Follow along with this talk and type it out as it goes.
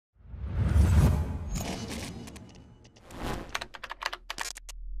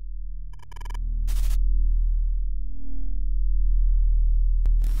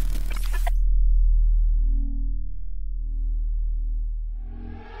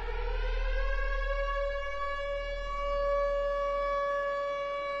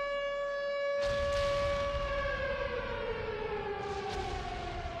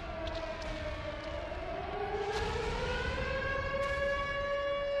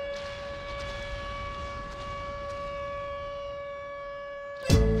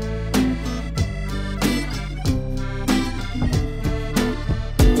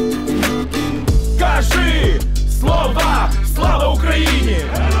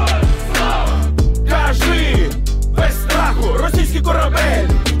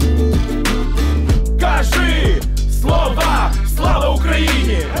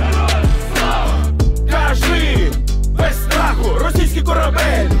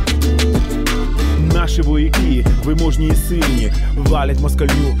Наші вояки, виможні і сильні, валять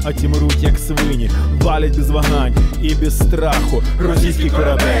москалю, а ті мруть як свині. Валять без вагань і без страху російський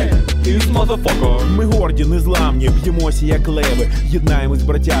корабель. Ми горді, незламні, б'ємося як леви. Єднаємось,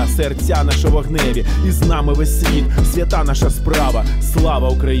 браття, серця наші вогневі. І з нами весь світ, свята наша справа. Слава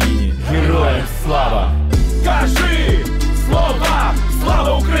Україні! Героям слава! Кажи слова,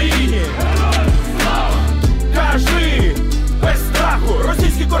 слава Україні! Героям слава! Кажи без страху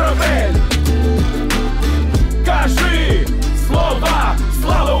російський корабель! Кажи слова,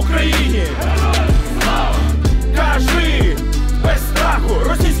 слава Україні! Героям слава! Кажи без страху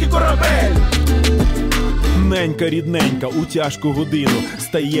російський корабель! Ненька, рідненька, у тяжку годину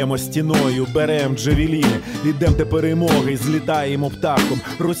стаємо стіною, берем джавеліни, ідем до перемоги, злітаємо птахом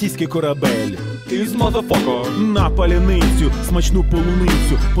російський корабель. На паляницю, смачну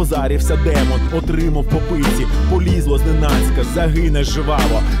полуницю, позарівся демон, отримав по пиці, полізло зненацька, загине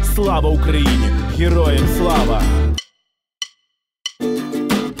жваво. Слава Україні! Героям слава!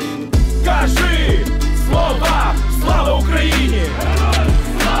 Кажи слова, слава Україні! Героям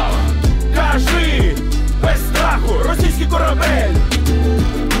слава! Кажи без страху російський корабель!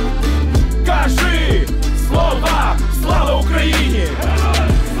 Кажи слова, слава Україні!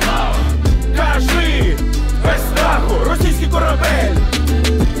 Героям слава! Кажи без страху російський корабель!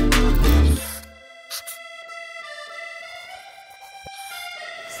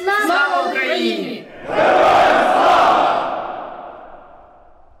 Слава Україні! Героям